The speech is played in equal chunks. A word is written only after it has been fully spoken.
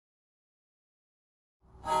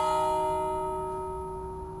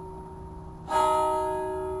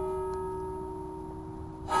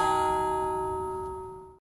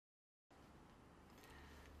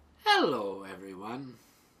everyone.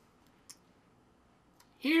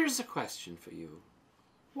 Here's a question for you.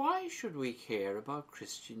 Why should we care about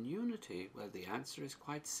Christian unity? Well, the answer is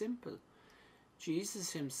quite simple.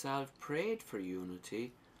 Jesus himself prayed for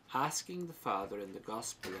unity, asking the Father in the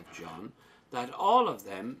Gospel of John that all of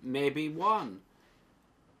them may be one.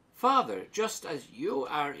 Father, just as you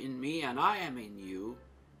are in me and I am in you.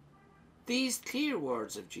 These clear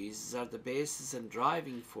words of Jesus are the basis and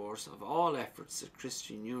driving force of all efforts at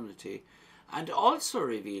Christian unity, and also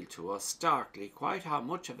reveal to us starkly quite how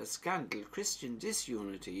much of a scandal Christian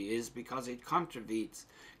disunity is, because it contravenes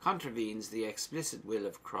the explicit will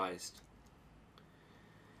of Christ.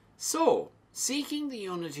 So, seeking the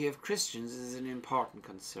unity of Christians is an important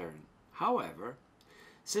concern. However,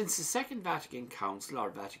 since the Second Vatican Council, or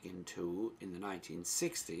Vatican II, in the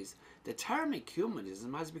 1960s, the term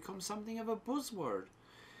ecumenism has become something of a buzzword.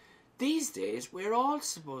 These days, we're all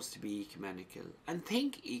supposed to be ecumenical and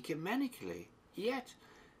think ecumenically. Yet,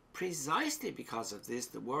 precisely because of this,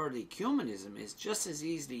 the word ecumenism is just as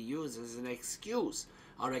easily used as an excuse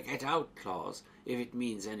or a get-out clause, if it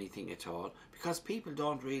means anything at all, because people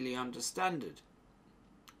don't really understand it.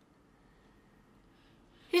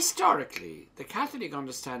 Historically, the Catholic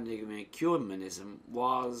understanding of ecumenism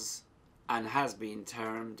was and has been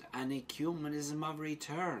termed an ecumenism of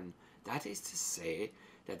return. That is to say,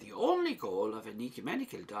 that the only goal of an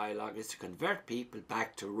ecumenical dialogue is to convert people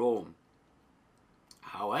back to Rome.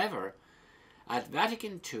 However, at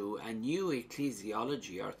Vatican II, a new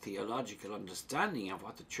ecclesiology or theological understanding of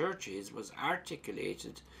what the Church is was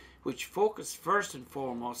articulated, which focused first and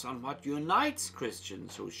foremost on what unites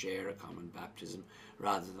Christians who share a common baptism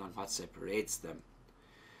rather than what separates them.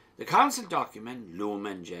 The Council document,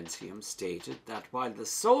 Lumen Gentium, stated that while the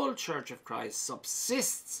sole Church of Christ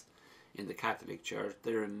subsists in the Catholic Church,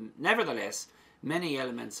 there are nevertheless many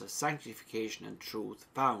elements of sanctification and truth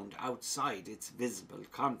found outside its visible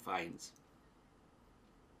confines.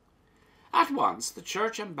 At once, the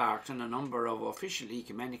Church embarked on a number of official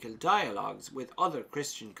ecumenical dialogues with other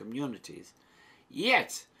Christian communities.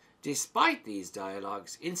 Yet, despite these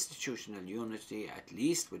dialogues, institutional unity, at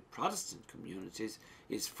least with Protestant communities,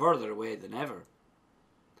 is further away than ever.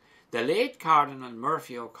 The late Cardinal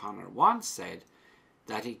Murphy O'Connor once said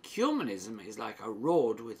that ecumenism is like a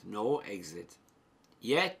road with no exit.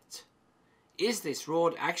 Yet, is this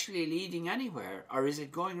road actually leading anywhere, or is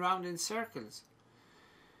it going round in circles?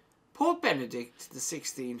 Pope Benedict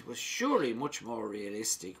XVI was surely much more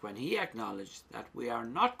realistic when he acknowledged that we are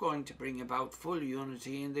not going to bring about full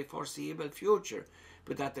unity in the foreseeable future,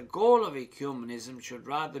 but that the goal of ecumenism should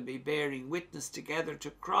rather be bearing witness together to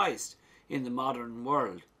Christ in the modern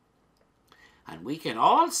world. And we can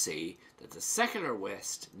all see that the secular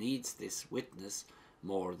West needs this witness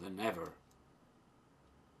more than ever.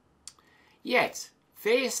 Yet,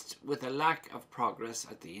 faced with a lack of progress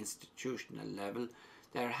at the institutional level,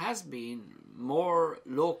 there has been more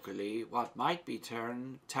locally what might be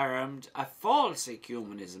termed a false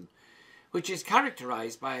ecumenism, which is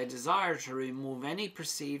characterized by a desire to remove any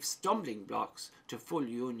perceived stumbling blocks to full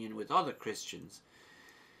union with other Christians.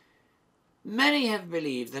 Many have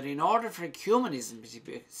believed that in order for ecumenism to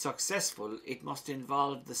be successful, it must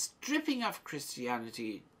involve the stripping of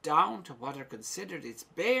Christianity down to what are considered its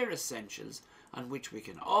bare essentials, on which we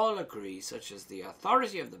can all agree, such as the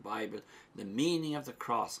authority of the Bible, the meaning of the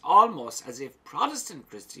cross, almost as if Protestant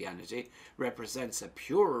Christianity represents a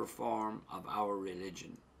purer form of our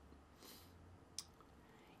religion.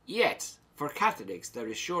 Yet, for Catholics, there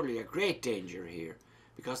is surely a great danger here,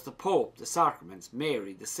 because the Pope, the sacraments,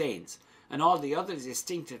 Mary, the saints, and all the other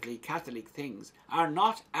distinctively Catholic things are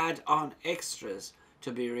not add-on extras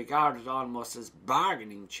to be regarded almost as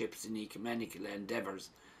bargaining chips in ecumenical endeavours.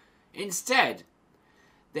 Instead,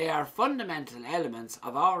 they are fundamental elements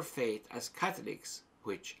of our faith as Catholics,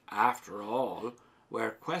 which, after all,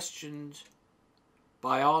 were questioned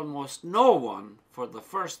by almost no one for the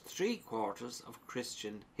first 3/4 of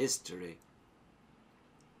Christian history.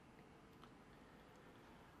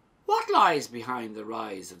 What lies behind the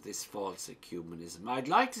rise of this false ecumenism? I'd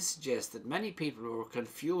like to suggest that many people were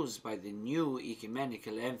confused by the new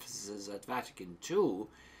ecumenical emphasis at Vatican II,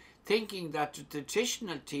 thinking that the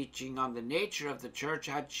traditional teaching on the nature of the Church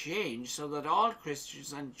had changed so that all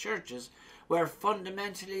Christians and churches were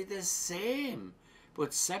fundamentally the same,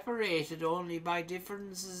 but separated only by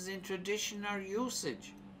differences in tradition or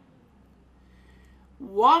usage.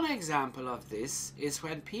 One example of this is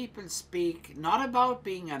when people speak not about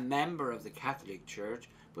being a member of the Catholic Church,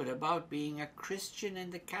 but about being a Christian in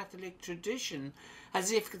the Catholic tradition,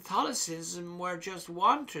 as if Catholicism were just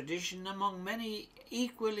one tradition among many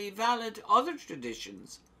equally valid other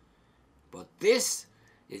traditions. But this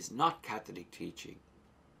is not Catholic teaching.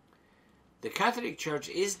 The Catholic Church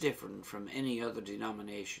is different from any other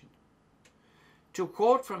denomination. To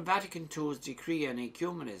quote from Vatican II's decree on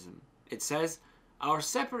ecumenism, it says, "Our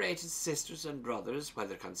separated sisters and brothers,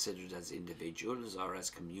 whether considered as individuals or as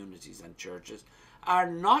communities and churches, are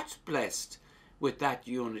not blessed with that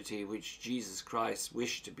unity which Jesus Christ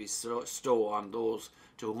wished to bestow on those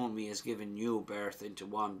to whom he has given new birth into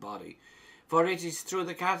one body. For it is through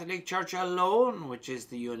the Catholic Church alone, which is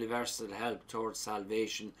the universal help towards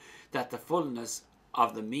salvation, that the fullness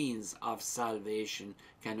of the means of salvation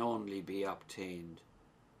can only be obtained."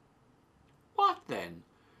 What then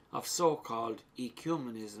of so-called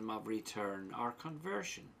ecumenism of return or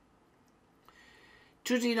conversion?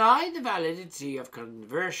 To deny the validity of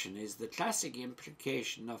conversion is the classic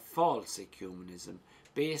implication of false ecumenism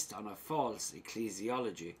based on a false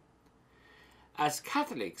ecclesiology. As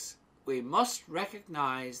Catholics, we must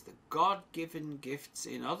recognize the God-given gifts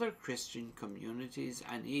in other Christian communities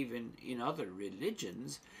and even in other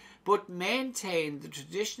religions, but maintain the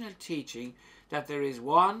traditional teaching that there is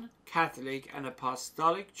one Catholic and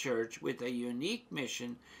Apostolic Church with a unique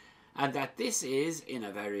mission, and that this is, in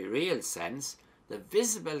a very real sense, the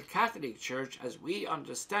visible Catholic Church as we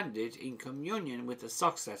understand it in communion with the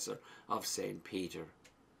successor of St. Peter.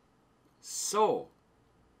 So,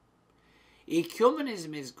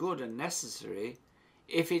 ecumenism is good and necessary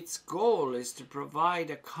if its goal is to provide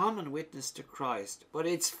a common witness to Christ, but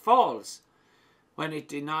it's false when it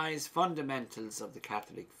denies fundamentals of the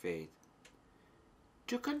Catholic faith.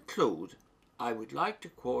 To conclude, I would like to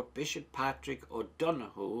quote Bishop Patrick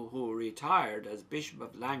O'Donoghue, who retired as Bishop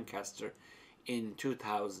of Lancaster in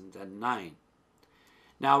 2009.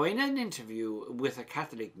 Now, in an interview with a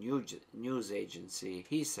Catholic news agency,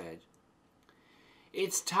 he said,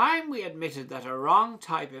 "It's time we admitted that a wrong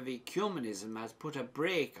type of ecumenism has put a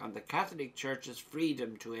brake on the Catholic Church's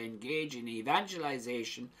freedom to engage in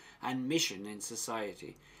evangelization and mission in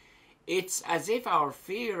society. It's as if our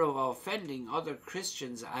fear of offending other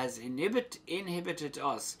Christians has inhibited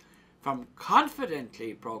us from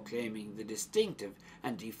confidently proclaiming the distinctive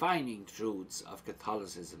and defining truths of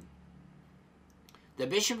Catholicism." The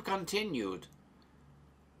bishop continued,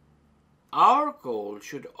 "Our goal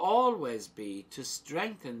should always be to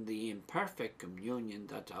strengthen the imperfect communion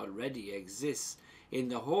that already exists in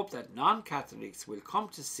the hope that non-Catholics will come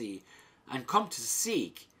to see and come to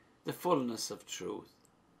seek the fullness of truth."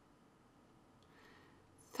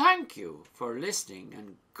 Thank you for listening,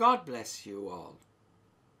 and God bless you all.